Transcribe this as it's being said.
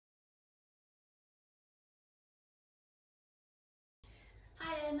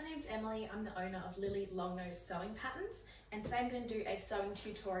Hi, my name's Emily. I'm the owner of Lily Longnose Sewing Patterns, and today I'm going to do a sewing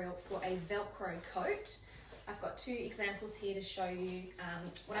tutorial for a Velcro coat. I've got two examples here to show you.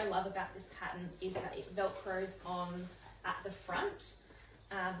 What I love about this pattern is that it Velcros on at the front.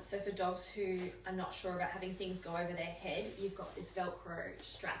 So for dogs who are not sure about having things go over their head, you've got this Velcro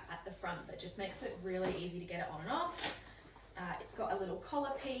strap at the front that just makes it really easy to get it on and off. It's got a little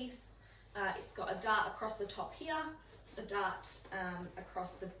collar piece. It's got a dart across the top here, a dart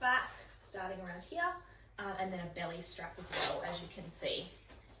across the back starting around here, and then a belly strap as well, as you can see.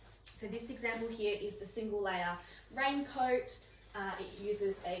 So this example here is the single layer raincoat. It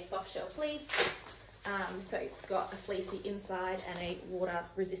uses a soft shell fleece, so it's got a fleecy inside and a water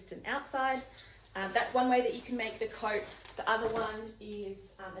resistant outside. That's one way that you can make the coat. The other one is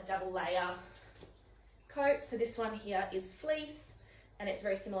a double layer coat. So this one here is fleece, and it's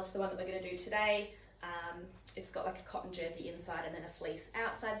very similar to the one that we're going to do today. It's got like a cotton jersey inside and then a fleece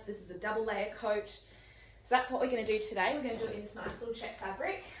outside. So this is a double layer coat. So that's what we're going to do today. We're going to do it in this nice little check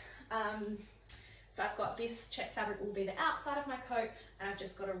fabric. So I've got this check fabric will be the outside of my coat, and I've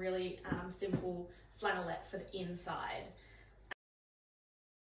just got a really simple flannelette for the inside.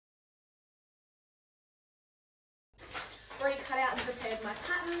 I've already cut out and prepared my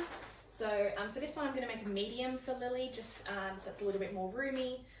pattern. So for this one, I'm going to make a medium for Lily, just so it's a little bit more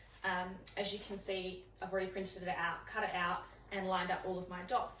roomy. As you can see, I've already printed it out, cut it out, and lined up all of my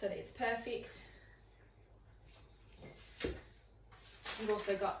dots so that it's perfect. You've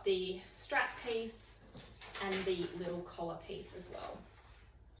also got the strap piece and the little collar piece as well.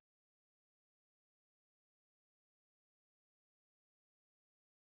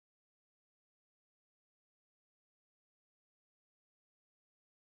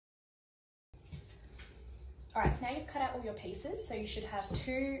 Alright, so now you've cut out all your pieces, so you should have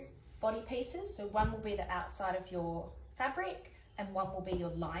two body pieces. So one will be the outside of your fabric and one will be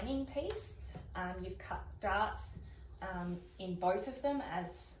your lining piece. You've cut darts in both of them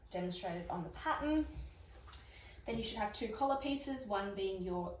as demonstrated on the pattern. Then you should have two collar pieces, one being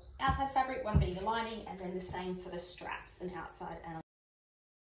your outside fabric, one being your lining, and then the same for the straps, an outside and a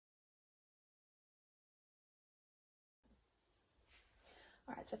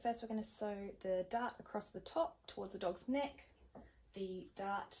Alright, so first we're going to sew the dart across the top towards the dog's neck, the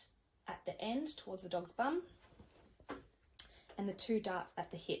dart at the end towards the dog's bum, and the two darts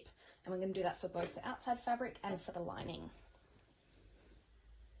at the hip. And we're going to do that for both the outside fabric and for the lining.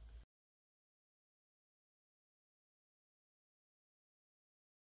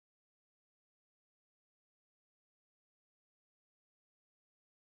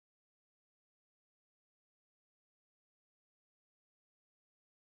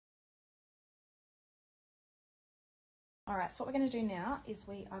 Alright, so what we're going to do now is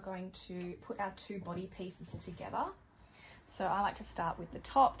we are going to put our two body pieces together. So I like to start with the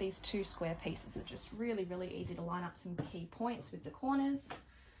top. These two square pieces are just really, really easy to line up some key points with the corners.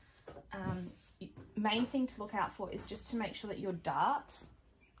 Main thing to look out for is just to make sure that your darts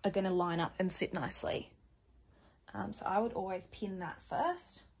are going to line up and sit nicely. So I would always pin that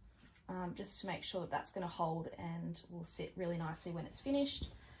first, just to make sure that that's going to hold and will sit really nicely when it's finished.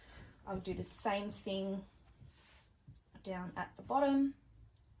 I would do the same thing down at the bottom.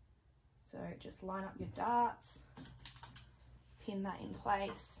 So just line up your darts, pin that in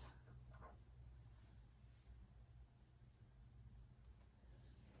place.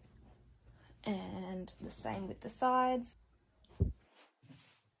 And the same with the sides.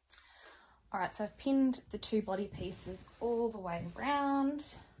 Alright, so I've pinned the two body pieces all the way around.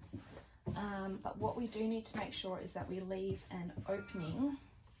 But what we do need to make sure is that we leave an opening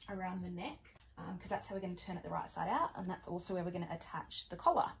around the neck, because that's how we're going to turn it the right side out, and that's also where we're going to attach the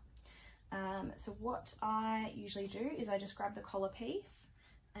collar. So what I usually do is I just grab the collar piece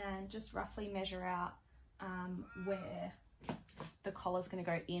and just roughly measure out where the collar is going to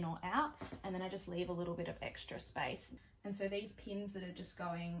go in or out, and then I just leave a little bit of extra space. And so these pins that are just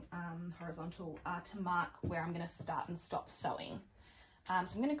going horizontal are to mark where I'm going to start and stop sewing. So I'm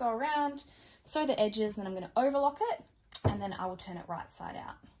going to go around, sew the edges, then I'm going to overlock it, and then I will turn it right side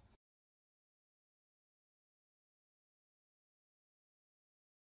out.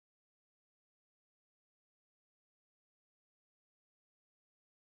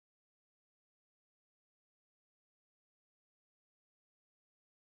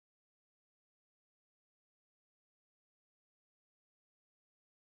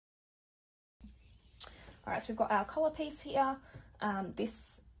 Alright, so we've got our collar piece here.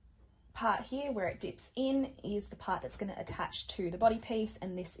 This part here where it dips in is the part that's going to attach to the body piece,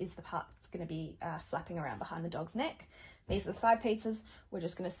 and this is the part that's going to be flapping around behind the dog's neck. These are the side pieces. We're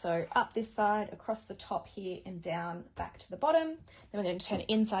just going to sew up this side, across the top here and down back to the bottom. Then we're going to turn it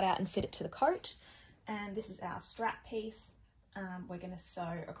inside out and fit it to the coat. And this is our strap piece. We're going to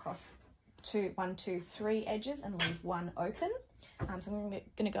sew across 1, 2, 3 edges and leave one open. So I'm going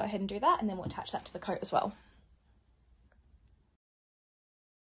to go ahead and do that, and then we'll attach that to the coat as well.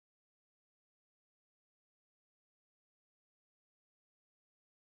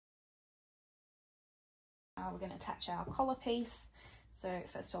 We're going to attach our collar piece. So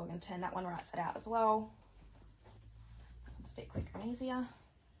first of all, we're going to turn that one right side out as well. It's a bit quicker and easier.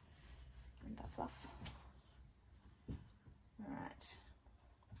 Remove that fluff. All right.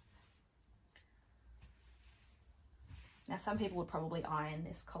 Now some people would probably iron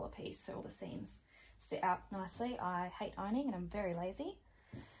this collar piece so all the seams sit out nicely. I hate ironing and I'm very lazy.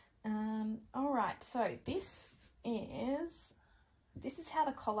 All right, so this is how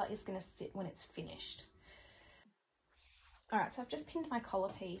the collar is going to sit when it's finished. All right, so I've just pinned my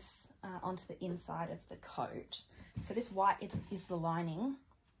collar piece onto the inside of the coat. So this white is the lining,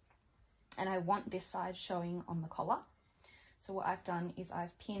 and I want this side showing on the collar. So what I've done is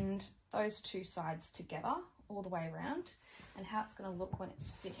I've pinned those two sides together all the way around, and how it's going to look when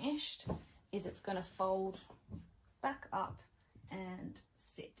it's finished is it's going to fold back up and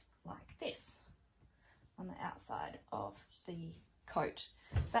sit like this on the outside of the coat.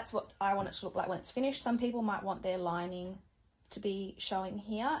 So that's what I want it to look like when it's finished. Some people might want their lining to be showing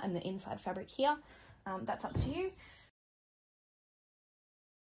here and the inside fabric here. That's up to you.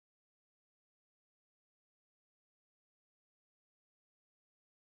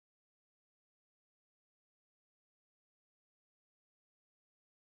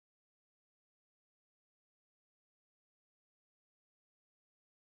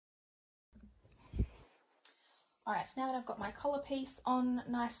 All right, so now that I've got my collar piece on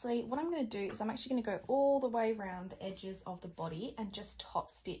nicely, what I'm going to do is I'm actually going to go all the way around the edges of the body and just top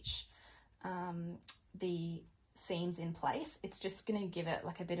stitch the seams in place. It's just going to give it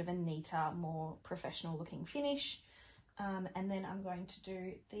like a bit of a neater, more professional looking finish. And then I'm going to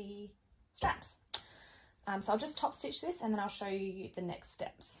do the straps. So I'll just top stitch this and then I'll show you the next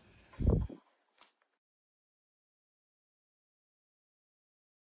steps.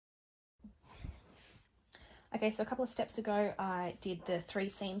 Okay, so a couple of steps ago, I did the 3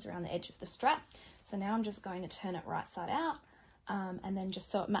 seams around the edge of the strap. So now I'm just going to turn it right side out, and then just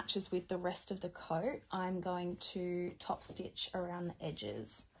so it matches with the rest of the coat, I'm going to top stitch around the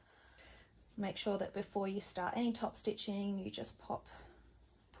edges. Make sure that before you start any top stitching, you just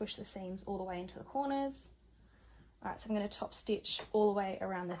push the seams all the way into the corners. All right, so I'm going to top stitch all the way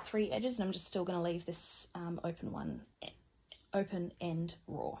around the 3 edges, and I'm just still going to leave this open end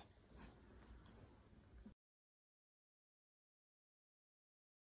raw.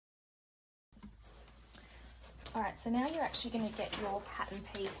 All right, so now you're actually going to get your pattern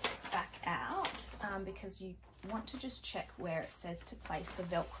piece back out because you want to just check where it says to place the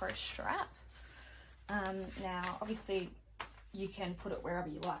Velcro strap. Now, obviously, you can put it wherever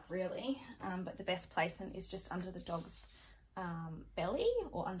you like, really, but the best placement is just under the dog's belly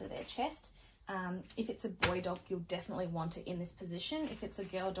or under their chest. If it's a boy dog, you'll definitely want it in this position. If it's a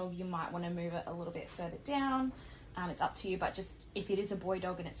girl dog, you might want to move it a little bit further down. It's up to you, but just if it is a boy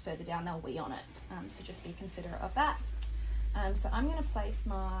dog and it's further down, they'll wee on it. So just be considerate of that. So I'm going to place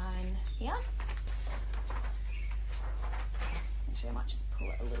mine here. Actually, I might just pull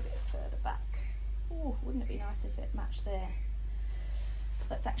it a little bit further back. Ooh, wouldn't it be nice if it matched there?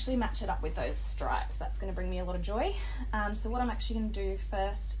 Let's actually match it up with those stripes. That's going to bring me a lot of joy. So what I'm actually going to do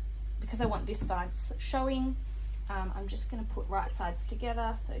first, because I want this side showing, I'm just going to put right sides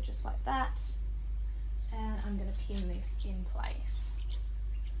together, so just like that. And I'm going to pin this in place.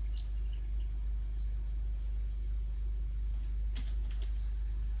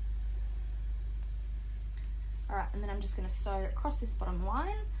 All right, and then I'm just going to sew across this bottom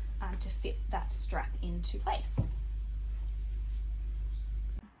line to fit that strap into place. All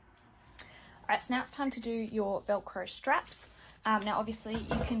right, so now it's time to do your Velcro straps. Now obviously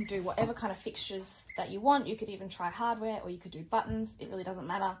you can do whatever kind of fixtures that you want. You could even try hardware, or you could do buttons. It really doesn't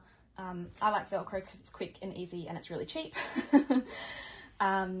matter. I like Velcro because it's quick and easy and it's really cheap.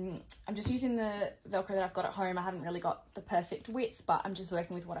 I'm just using the Velcro that I've got at home. I haven't really got the perfect width, but I'm just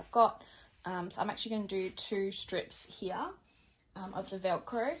working with what I've got. So I'm actually going to do 2 strips here of the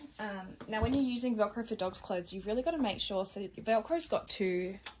Velcro. Now when you're using Velcro for dogs' clothes, you've really got to make sure, so your Velcro's got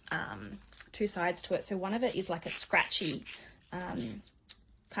two sides to it. So one of it is like a scratchy, kind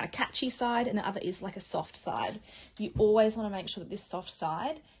of catchy side, and the other is like a soft side. You always want to make sure that this soft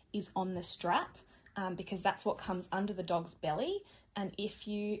side is on the strap because that's what comes under the dog's belly. And if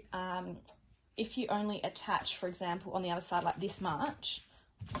you if you only attach, for example, on the other side like this much,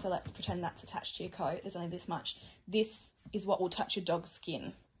 so let's pretend that's attached to your coat, there's only this much, this is what will touch your dog's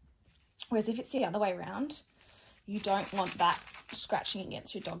skin. Whereas if it's the other way around, you don't want that scratching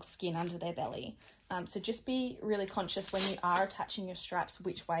against your dog's skin under their belly. So just be really conscious when you are attaching your straps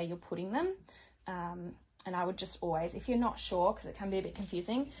which way you're putting them. And I would just always, if you're not sure, because it can be a bit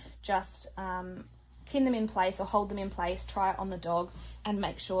confusing, just pin them in place or hold them in place, try it on the dog, and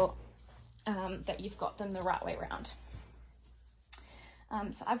make sure that you've got them the right way around.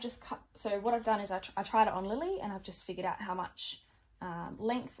 So I've just cut, so what I've done is I tried it on Lily, and I've just figured out how much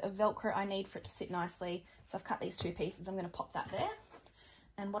length of Velcro I need for it to sit nicely. So I've cut these 2 pieces. I'm going to pop that there.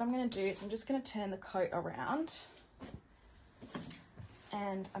 And what I'm going to do is I'm just going to turn the coat around,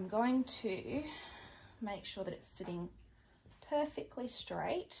 and I'm going to make sure that it's sitting perfectly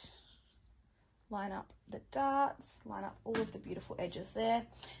straight. Line up the darts, line up all of the beautiful edges there.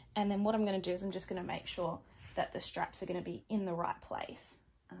 And then what I'm going to do is I'm just going to make sure that the straps are going to be in the right place,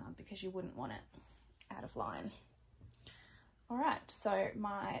 because you wouldn't want it out of line. All right, so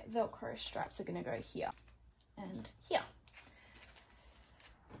my Velcro straps are going to go here and here.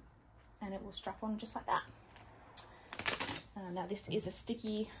 And it will strap on just like that. Now this is a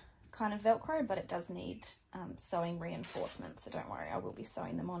sticky kind of Velcro, but it does need sewing reinforcement, so don't worry, I will be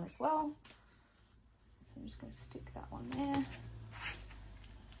sewing them on as well. So I'm just going to stick that one there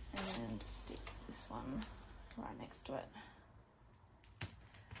and stick this one right next to it.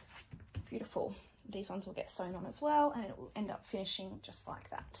 Beautiful. These ones will get sewn on as well, and it will end up finishing just like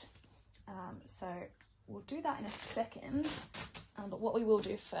that. So we'll do that in a second, but what we will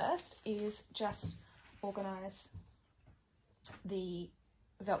do first is just organise the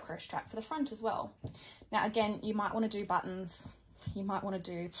Velcro strap for the front as well. Now again, you might want to do buttons, you might want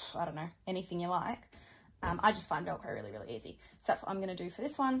to do, I don't know, anything you like. I just find Velcro really, really easy. So that's what I'm going to do for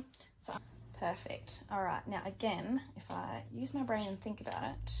this one. So perfect. All right, now again, if I use my brain and think about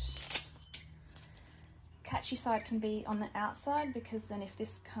it, catchy side can be on the outside, because then if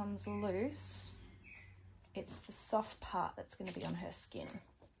this comes loose, it's the soft part that's going to be on her skin.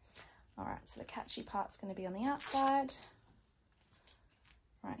 All right, so the catchy part's going to be on the outside,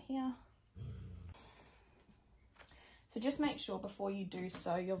 right here. So just make sure before you do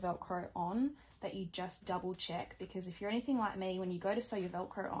sew your Velcro on that you just double check, because if you're anything like me, when you go to sew your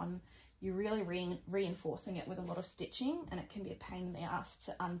Velcro on, you're really reinforcing it with a lot of stitching, and it can be a pain in the ass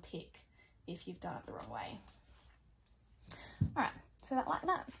to unpick if you've done it the wrong way. All right, so that like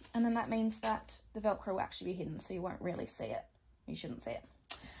that. And then that means that the Velcro will actually be hidden, so you won't really see it. You shouldn't see it.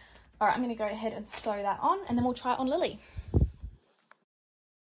 All right, I'm gonna go ahead and sew that on, and then we'll try it on Lily.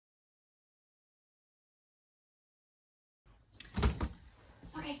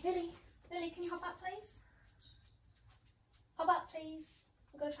 Okay, Lily, can you hop up, please? Hop up, please.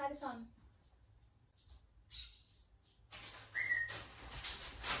 We're gonna try this on.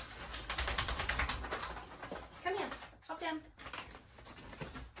 Come here, hop down.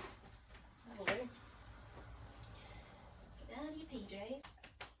 Hello. Get out of your PJs.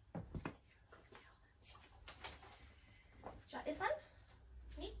 Try this one.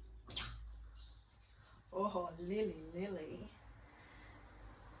 Me. Oh, Lily.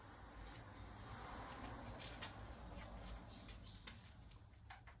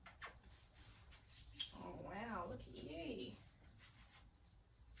 Oh wow, look at you.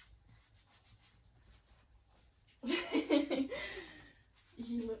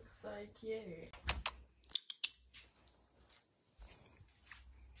 You look so cute.